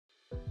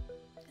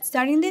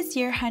Starting this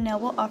year,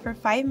 Hartnell will offer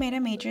 5 meta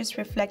majors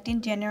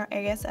reflecting general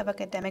areas of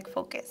academic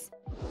focus.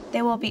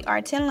 There will be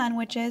arts and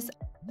languages,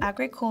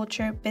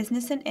 agriculture,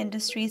 business and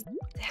industries,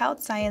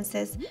 health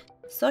sciences,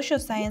 social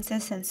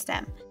sciences, and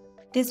STEM.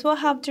 This will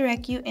help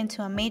direct you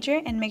into a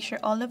major and make sure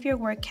all of your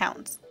work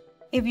counts.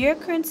 If you're a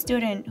current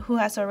student who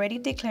has already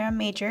declared a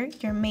major,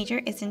 your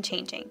major isn't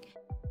changing.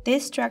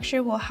 This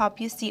structure will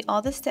help you see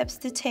all the steps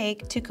to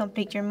take to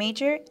complete your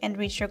major and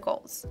reach your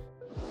goals.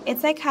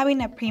 It's like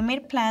having a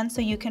pre-made plan so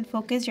you can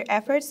focus your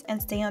efforts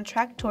and stay on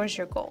track towards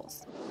your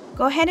goals.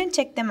 Go ahead and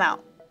check them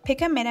out.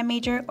 Pick a meta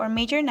major or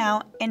major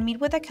now and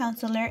meet with a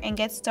counselor and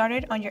get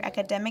started on your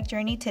academic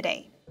journey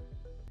today.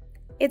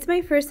 It's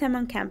my first time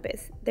on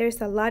campus.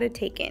 There's a lot to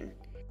take in.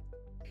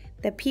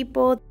 The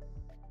people,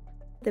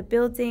 the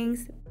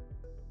buildings,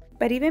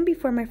 but even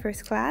before my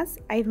first class,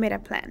 I've made a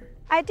plan.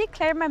 I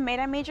declared my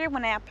meta major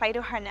when I applied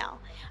to Hartnell.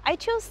 I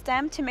chose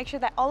STEM to make sure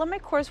that all of my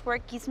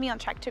coursework keeps me on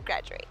track to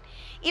graduate.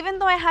 Even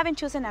though I haven't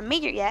chosen a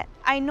major yet,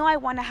 I know I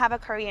want to have a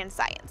career in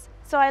science,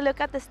 so I look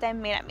at the STEM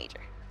meta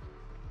major.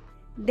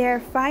 There are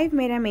 5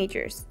 meta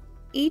majors.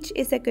 Each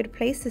is a good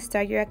place to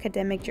start your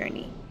academic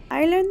journey.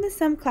 I learned that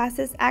some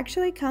classes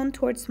actually count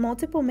towards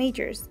multiple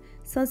majors,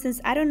 so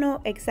since I don't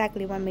know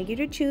exactly what major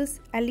to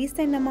choose, at least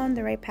I know I'm on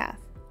the right path.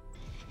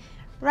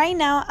 Right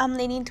now, I'm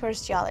leaning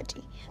towards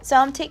geology, so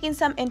I'm taking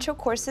some intro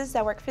courses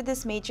that work for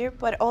this major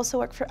but also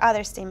work for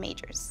other STEM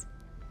majors.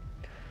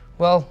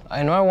 Well,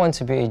 I know I want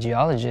to be a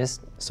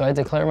geologist, so I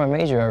declared my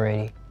major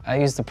already. I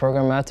used the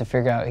program app to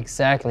figure out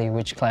exactly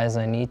which class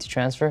I need to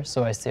transfer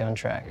so I stay on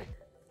track.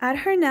 At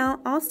Hartnell,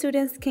 all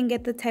students can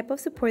get the type of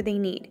support they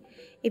need.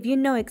 If you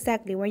know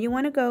exactly where you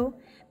want to go,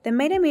 the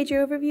meta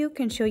major overview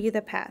can show you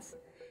the path.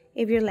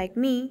 If you're like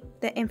me,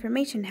 the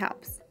information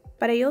helps,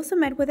 but I also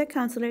met with a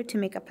counselor to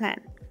make a plan.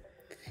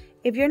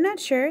 If you're not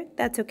sure,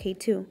 that's okay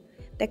too.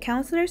 The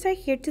counselors are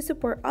here to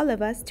support all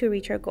of us to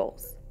reach our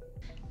goals.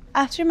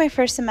 After my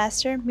first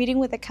semester, meeting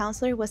with a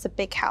counselor was a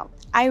big help.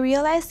 I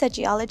realized that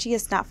geology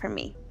is not for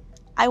me.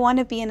 I want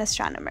to be an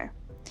astronomer.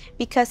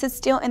 Because it's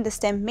still in the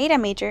STEM meta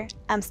major,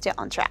 I'm still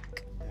on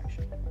track.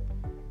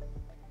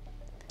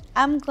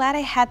 I'm glad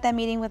I had that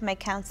meeting with my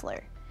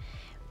counselor.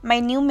 My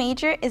new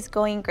major is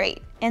going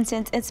great, and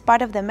since it's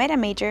part of the meta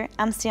major,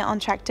 I'm still on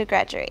track to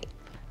graduate.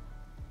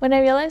 When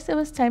I realized it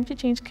was time to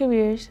change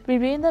careers,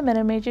 reviewing the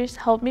meta majors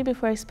helped me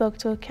before I spoke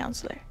to a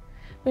counselor.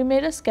 We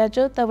made a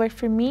schedule that worked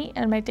for me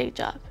and my day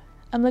job.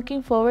 I'm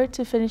looking forward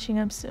to finishing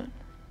up soon.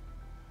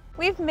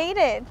 We've made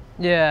it!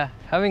 Yeah,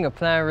 having a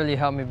plan really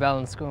helped me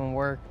balance school and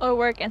work. Or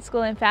work and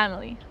school and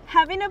family.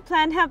 Having a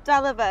plan helped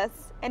all of us,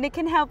 and it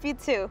can help you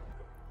too.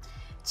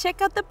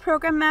 Check out the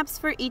program maps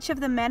for each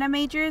of the meta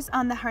majors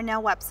on the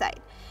Hartnell website,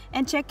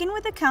 and check in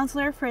with a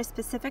counselor for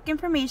specific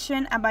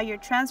information about your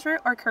transfer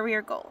or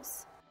career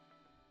goals.